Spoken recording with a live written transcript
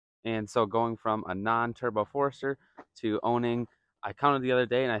And so going from a non-turbo Forester to owning, I counted the other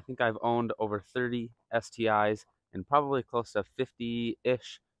day and I think I've owned over 30 STIs and probably close to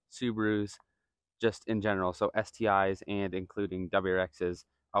 50-ish Subarus just in general. So STIs and including WRXs,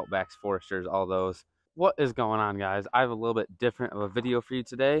 Outbacks, Foresters, all those. What is going on, guys? I have a little bit different of a video for you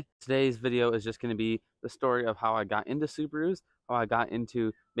today. Today's video is just going to be the story of how I got into Subarus, how I got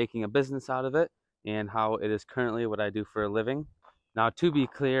into making a business out of it, and how it is currently what I do for a living. Now, to be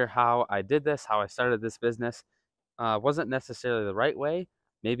clear, how I did this, how I started this business, wasn't necessarily the right way.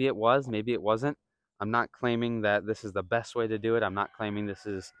 Maybe it was, maybe it wasn't. I'm not claiming that this is the best way to do it. I'm not claiming this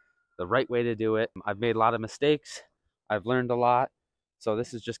is the right way to do it. I've made a lot of mistakes. I've learned a lot. So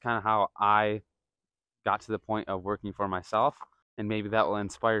this is just kind of how I got to the point of working for myself. And maybe that will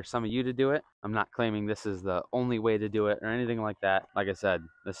inspire some of you to do it. I'm not claiming this is the only way to do it or anything like that. Like I said,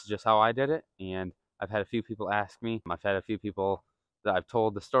 this is just how I did it. And I've had a few people ask me. I've had a few people that I've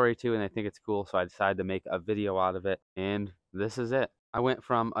told the story to and they think it's cool. So I decided to make a video out of it. And this is it. I went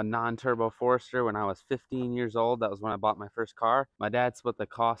from a non-turbo Forester when I was 15 years old. That was when I bought my first car. My dad split the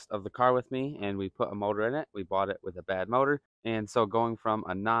cost of the car with me and we put a motor in it. We bought it with a bad motor. And so going from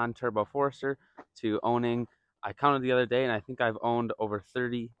a non-turbo Forester to owning, I counted the other day and I think I've owned over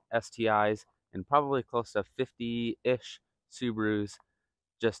 30 STIs and probably close to 50-ish Subarus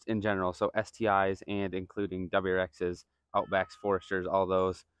just in general. So STIs and including WRXs, Outbacks, Foresters, all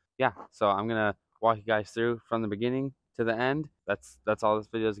those. Yeah, so I'm going to walk you guys through from the beginning to the end. That's all this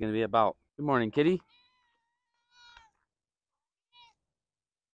video is going to be about. Good morning, kitty.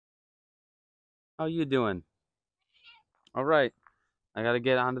 How you doing? All right, I got to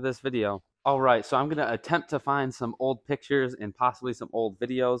get onto this video. All right, so I'm going to attempt to find some old pictures and possibly some old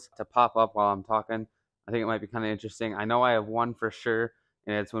videos to pop up while I'm talking. I think it might be kind of interesting. I know I have one for sure,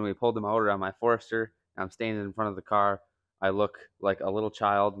 and it's when we pulled the motor on my Forester, and I'm standing in front of the car. I look like a little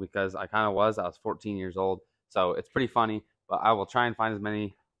child because I kind of was. I was 14 years old, so it's pretty funny, but I will try and find as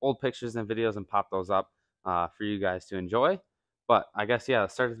many old pictures and videos and pop those up for you guys to enjoy. But I guess, yeah,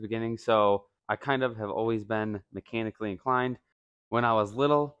 let's start at the beginning. So I kind of have always been mechanically inclined. When I was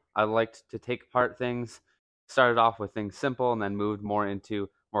little, I liked to take apart things. Started off with things simple and then moved more into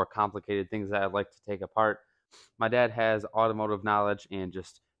more complicated things that I'd like to take apart. My dad has automotive knowledge and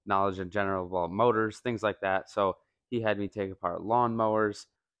just knowledge in general about motors, things like that. So he had me take apart lawnmowers.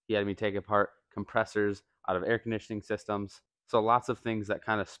 He had me take apart compressors out of air conditioning systems. So lots of things that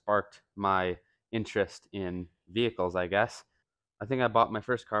kind of sparked my interest in vehicles, I guess. I think I bought my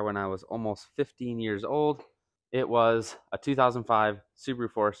first car when I was almost 15 years old. It was a 2005 Subaru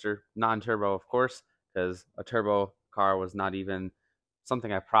Forester, non-turbo, of course, because a turbo car was not even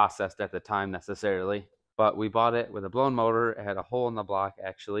something I processed at the time necessarily. But we bought it with a blown motor. It had a hole in the block,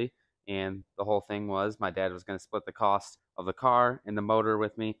 actually. And the whole thing was my dad was going to split the cost of the car and the motor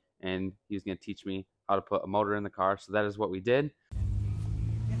with me, and he was going to teach me how to put a motor in the car. So that is what we did.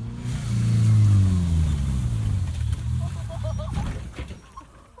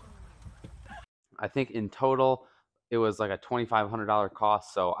 I think in total it was like a $2,500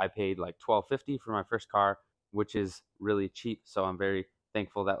 cost, so I paid like $1,250 for my first car, which is really cheap. So I'm very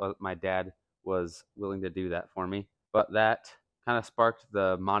thankful that my dad was willing to do that for me. But that kind of sparked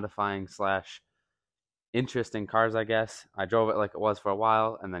the modifying slash interest in cars, I guess. I drove it like it was for a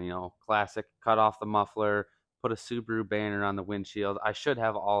while, and then, classic, cut off the muffler, put a Subaru banner on the windshield. I should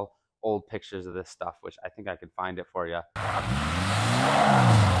have all old pictures of this stuff, which I think I could find it for you.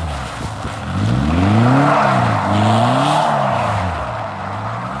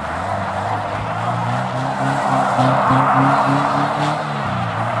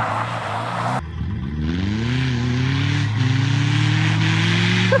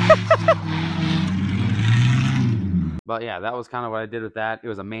 But yeah, that was kind of what I did with that. It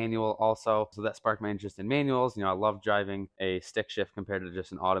was a manual also, so that sparked my interest in manuals. I love driving a stick shift compared to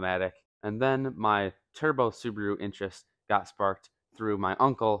just an automatic. And then my turbo Subaru interest got sparked through my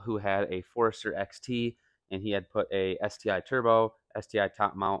uncle, who had a Forester XT, and he had put a STI turbo, STI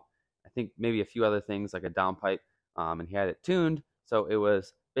top mount, I think maybe a few other things like a downpipe, and he had it tuned. So it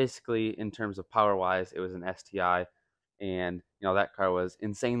was basically, in terms of power wise, it was an STI. And that car was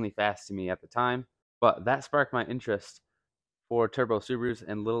insanely fast to me at the time. But that sparked my interest for turbo Subarus,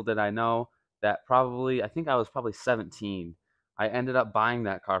 and little did I know that I think I was probably 17. I ended up buying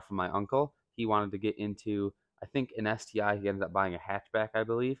that car from my uncle. He wanted to get into, I think, an STI. He ended up buying a hatchback, I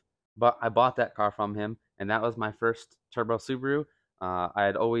believe. But I bought that car from him, and that was my first turbo Subaru. I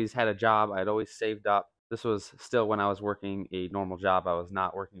had always had a job. I had always saved up. This was still when I was working a normal job. I was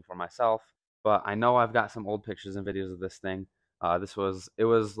not working for myself. But I know I've got some old pictures and videos of this thing. It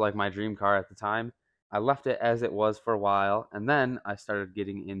was like my dream car at the time. I left it as it was for a while, and then I started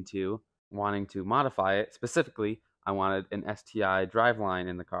getting into wanting to modify it. Specifically, I wanted an STI driveline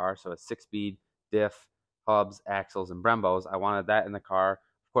in the car, so a 6-speed diff, hubs, axles, and Brembos. I wanted that in the car,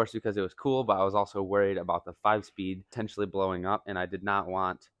 of course, because it was cool, but I was also worried about the 5-speed potentially blowing up, and I did not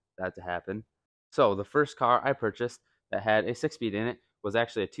want that to happen. So the first car I purchased that had a 6-speed in it was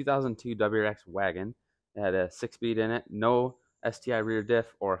actually a 2002 WRX wagon. It had a 6-speed in it, no STI rear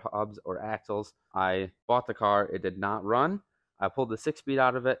diff or hubs or axles. I bought the car. It did not run. I pulled the 6-speed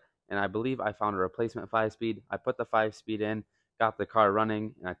out of it, and I believe I found a replacement 5-speed. I put the 5-speed in, got the car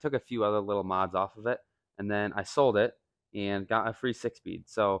running, and I took a few other little mods off of it, and then I sold it and got a free 6-speed.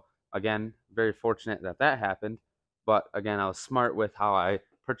 So again, very fortunate that that happened. But again, I was smart with how I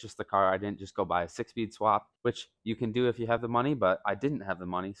purchased the car. I didn't just go buy a 6-speed swap, which you can do if you have the money, but I didn't have the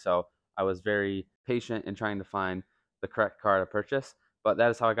money. So I was very patient in trying to find the correct car to purchase. But that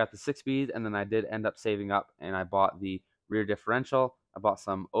is how I got the 6-speed, and then I did end up saving up, and I bought the rear differential. I bought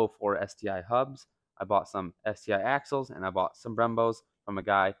some 04 STI hubs. I bought some STI axles, and I bought some Brembos from a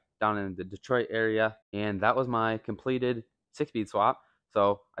guy down in the Detroit area, and that was my completed 6-speed swap.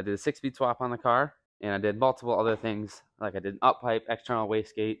 So I did a 6-speed swap on the car, and I did multiple other things, like I did an up pipe, external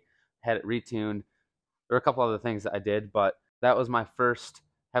wastegate, had it retuned. There were a couple other things that I did, but that was my first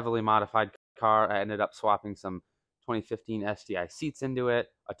heavily modified car. I ended up swapping some 2015 STI seats into it,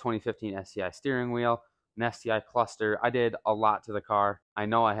 a 2015 STI steering wheel, an STI cluster. I did a lot to the car. I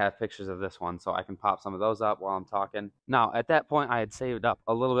know I have pictures of this one, so I can pop some of those up while I'm talking. Now, at that point, I had saved up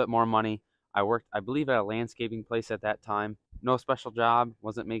a little bit more money. I worked, I believe, at a landscaping place at that time. No special job,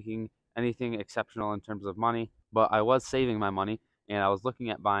 wasn't making anything exceptional in terms of money, but I was saving my money, and I was looking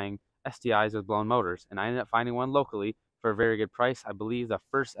at buying STIs with blown motors, and I ended up finding one locally for a very good price. I believe the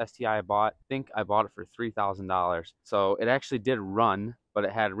first STI I bought, I think I bought it for $3,000. So it actually did run, but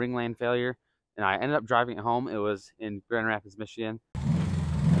it had ringland failure, and I ended up driving it home. It was in Grand Rapids, Michigan.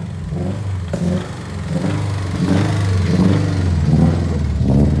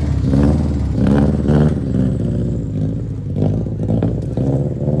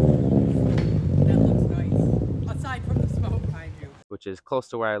 Which is close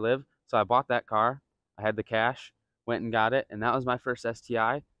to where I live. So I bought that car. I had the cash, went and got it, and that was my first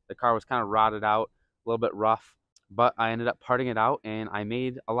STI. The car was kind of rotted out, a little bit rough, but I ended up parting it out, and I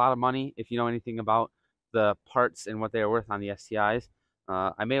made a lot of money. If you know anything about the parts and what they were worth on the STIs,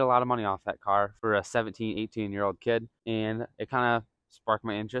 I made a lot of money off that car for a 17, 18-year-old kid, and it kind of sparked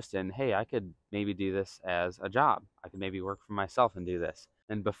my interest in, hey, I could maybe do this as a job. I could maybe work for myself and do this.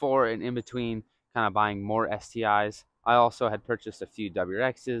 And before and in between kind of buying more STIs, I also had purchased a few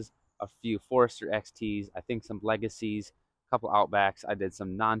WRXs, a few Forester XTs, I think some Legacies, a couple Outbacks. I did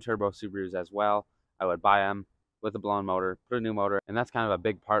some non-turbo Subarus as well. I would buy them with a blown motor, put a new motor, and that's kind of a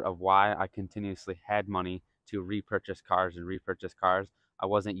big part of why I continuously had money to repurchase cars and repurchase cars. I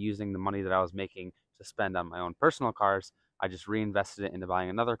wasn't using the money that I was making to spend on my own personal cars. I just reinvested it into buying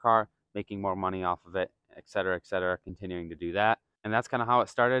another car, making more money off of it, etc., continuing to do that. And that's kind of how it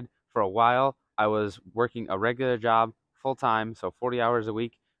started. For a while, I was working a regular job full time, so 40 hours a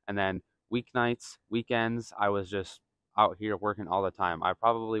week, and then weeknights, weekends, I was just out here working all the time. I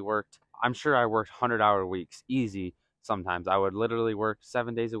probably worked, I'm sure I worked 100-hour weeks, easy sometimes. I would literally work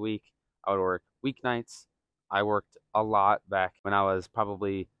 7 days a week. I would work weeknights. I worked a lot back when I was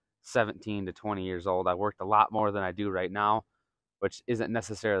probably 17 to 20 years old. I worked a lot more than I do right now, which isn't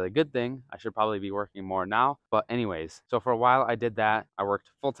necessarily a good thing. I should probably be working more now. But anyways, so for a while I did that. I worked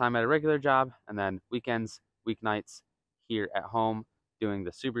full-time at a regular job, and then weekends, weeknights here at home doing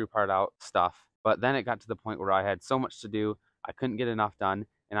the Subaru part out stuff. But then it got to the point where I had so much to do, I couldn't get enough done,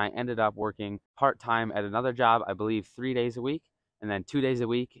 and I ended up working part-time at another job, I believe 3 days a week, and then 2 days a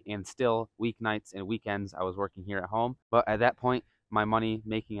week, and still weeknights and weekends I was working here at home. But at that point, my money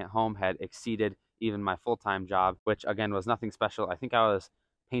making at home had exceeded even my full-time job, which again was nothing special. I think I was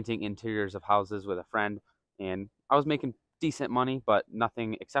painting interiors of houses with a friend, and I was making decent money, but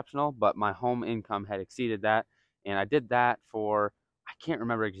nothing exceptional. But my home income had exceeded that, and I did that for, I can't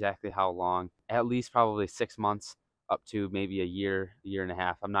remember exactly how long, at least probably 6 months up to maybe a year and a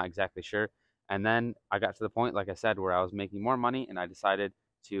half. I'm not exactly sure. And then I got to the point, like I said, where I was making more money, and I decided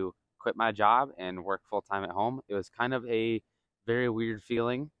to quit my job and work full-time at home. It was kind of a very weird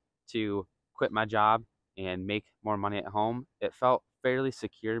feeling to quit my job and make more money at home. It felt fairly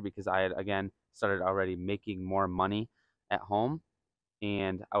secure because I had, again, started already making more money at home,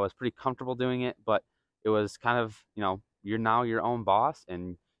 and I was pretty comfortable doing it. But it was kind of, you're now your own boss,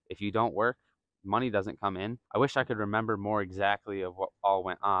 and if you don't work, money doesn't come in. I wish I could remember more exactly of what all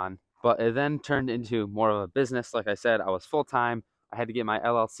went on, but it then turned into more of a business. Like I said, I was full-time. I had to get my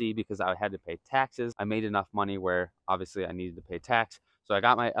LLC because I had to pay taxes. I made enough money where obviously I needed to pay tax. So I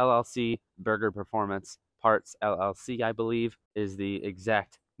got my LLC, Burger Performance Parts LLC, I believe is the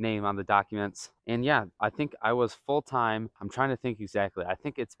exact name on the documents. And yeah, I think I was full-time. I'm trying to think exactly. I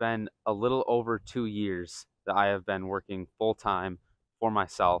think it's been a little over 2 years that I have been working full-time for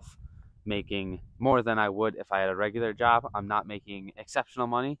myself, making more than I would if I had a regular job. I'm not making exceptional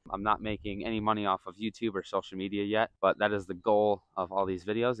money. I'm not making any money off of YouTube or social media yet, but that is the goal of all these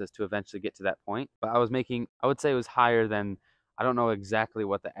videos, is to eventually get to that point. But I was making, I would say it was higher than, I don't know exactly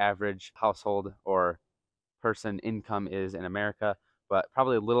what the average household or person income is in America, but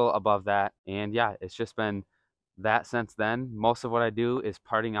probably a little above that. And yeah, it's just been that since then. Most of what I do is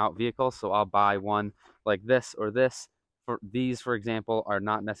parting out vehicles. So I'll buy one like this or this. For these, for example, are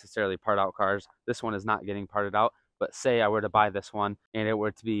not necessarily part out cars. This one is not getting parted out. But say I were to buy this one and it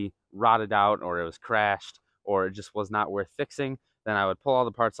were to be rotted out, or it was crashed, or it just was not worth fixing, then I would pull all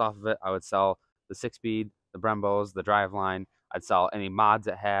the parts off of it. I would sell the 6-speed, the Brembos, the driveline. I'd sell any mods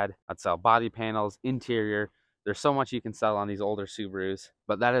it had. I'd sell body panels, interior. There's so much you can sell on these older Subarus,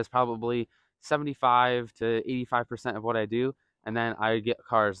 but that is probably 75 to 85% of what I do. And then I get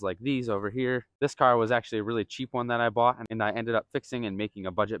cars like these over here. This car was actually a really cheap one that I bought, and I ended up fixing and making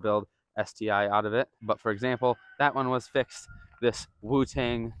a budget build STI out of it. But for example, that one was fixed. This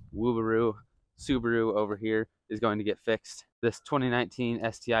Wu-Tang Subaru over here is going to get fixed. This 2019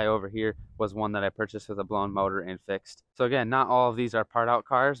 STI over here was one that I purchased with a blown motor and fixed. So again, not all of these are part out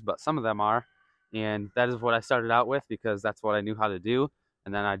cars, but some of them are. And that is what I started out with because that's what I knew how to do.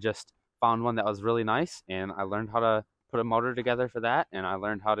 And then I just found one that was really nice, and I learned how to put a motor together for that, and I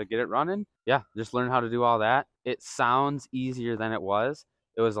learned how to get it running. Yeah, just learned how to do all that. It sounds easier than it was.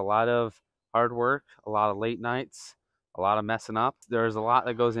 It was a lot of hard work, a lot of late nights, a lot of messing up. There's a lot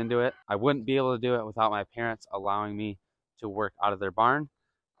that goes into it. I wouldn't be able to do it without my parents allowing me to work out of their barn.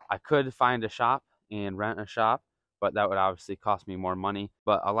 I could find a shop and rent a shop, but that would obviously cost me more money.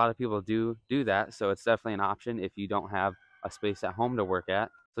 But a lot of people do that, so it's definitely an option if you don't have a space at home to work at.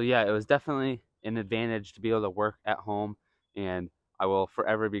 So yeah, it was definitely an advantage to be able to work at home, and I will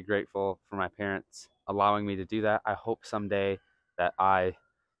forever be grateful for my parents allowing me to do that. I hope someday that I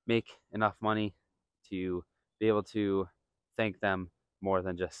make enough money to be able to thank them more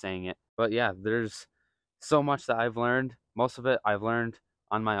than just saying it. But yeah, there's so much that I've learned. Most of it I've learned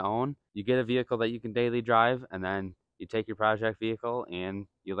on my own. You get a vehicle that you can daily drive, and then you take your project vehicle and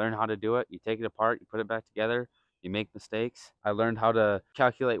you learn how to do it. You take it apart, you put it back together, you make mistakes. I learned how to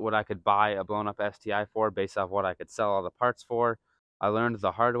calculate what I could buy a blown up STI for based off what I could sell all the parts for. I learned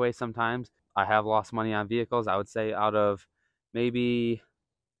the hard way sometimes. I have lost money on vehicles. I would say out of maybe,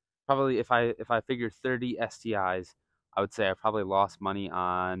 probably if I figured 30 STIs, I would say I probably lost money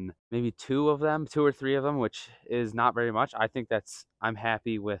on maybe 2 of them, 2 or 3 of them, which is not very much. I think I'm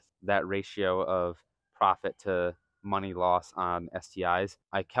happy with that ratio of profit to money loss on STIs.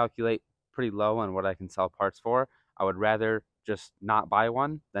 I calculate pretty low on what I can sell parts for. I would rather just not buy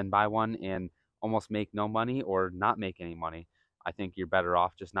one than buy one and almost make no money or not make any money. I think you're better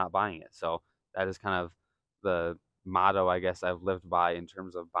off just not buying it. So that is kind of the motto I guess I've lived by in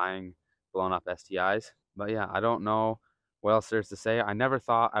terms of buying blown up STIs. But yeah, I don't know what else there's to say. I never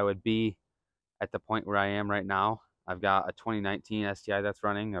thought I would be at the point where I am right now. I've got a 2019 STI that's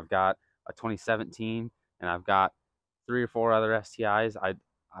running. I've got a 2017, and I've got 3 or 4 other STIs.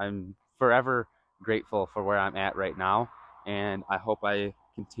 I'm forever grateful for where I'm at right now, and I hope I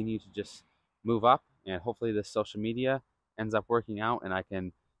continue to just move up, and hopefully this social media ends up working out, and I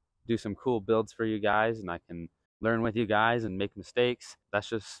can do some cool builds for you guys, and I can learn with you guys and make mistakes.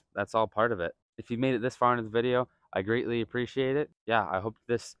 That's all part of it. If you made it this far into the video, I greatly appreciate it. Yeah, I hope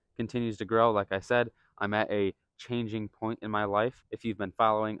this continues to grow. Like I said, I'm at a changing point in my life. If you've been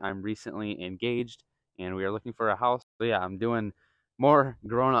following, I'm recently engaged and we are looking for a house. So yeah, I'm doing more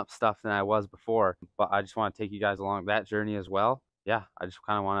grown-up stuff than I was before, but I just want to take you guys along that journey as well. Yeah, I just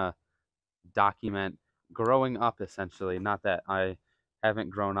kind of want to document growing up, essentially. Not that I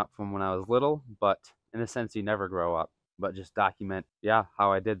haven't grown up from when I was little, but in a sense you never grow up. But just document, yeah,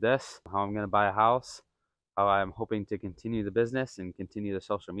 how I did this, how I'm going to buy a house, how I'm hoping to continue the business and continue the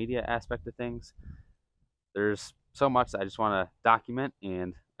social media aspect of things. There's so much that I just want to document,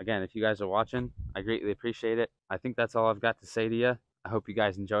 and again, if you guys are watching, I greatly appreciate it. I think that's all I've got to say to you. I hope you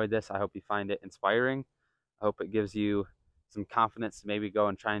guys enjoyed this. I hope you find it inspiring. I hope it gives you some confidence to maybe go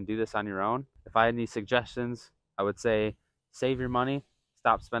and try and do this on your own. If I had any suggestions, I would say save your money,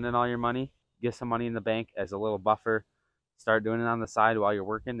 stop spending all your money, get some money in the bank as a little buffer, start doing it on the side while you're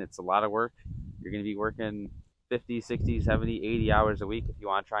working. It's a lot of work. You're going to be working 50, 60, 70, 80 hours a week if you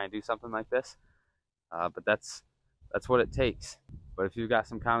want to try and do something like this. But that's what it takes. But if you've got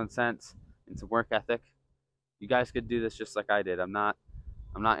some common sense and some work ethic, you guys could do this just like I did. I'm not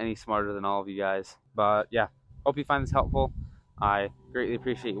any smarter than all of you guys. But yeah, hope you find this helpful. I greatly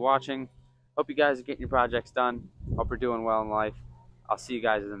appreciate you watching. Hope you guys are getting your projects done. Hope you're doing well in life. I'll see you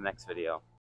guys in the next video.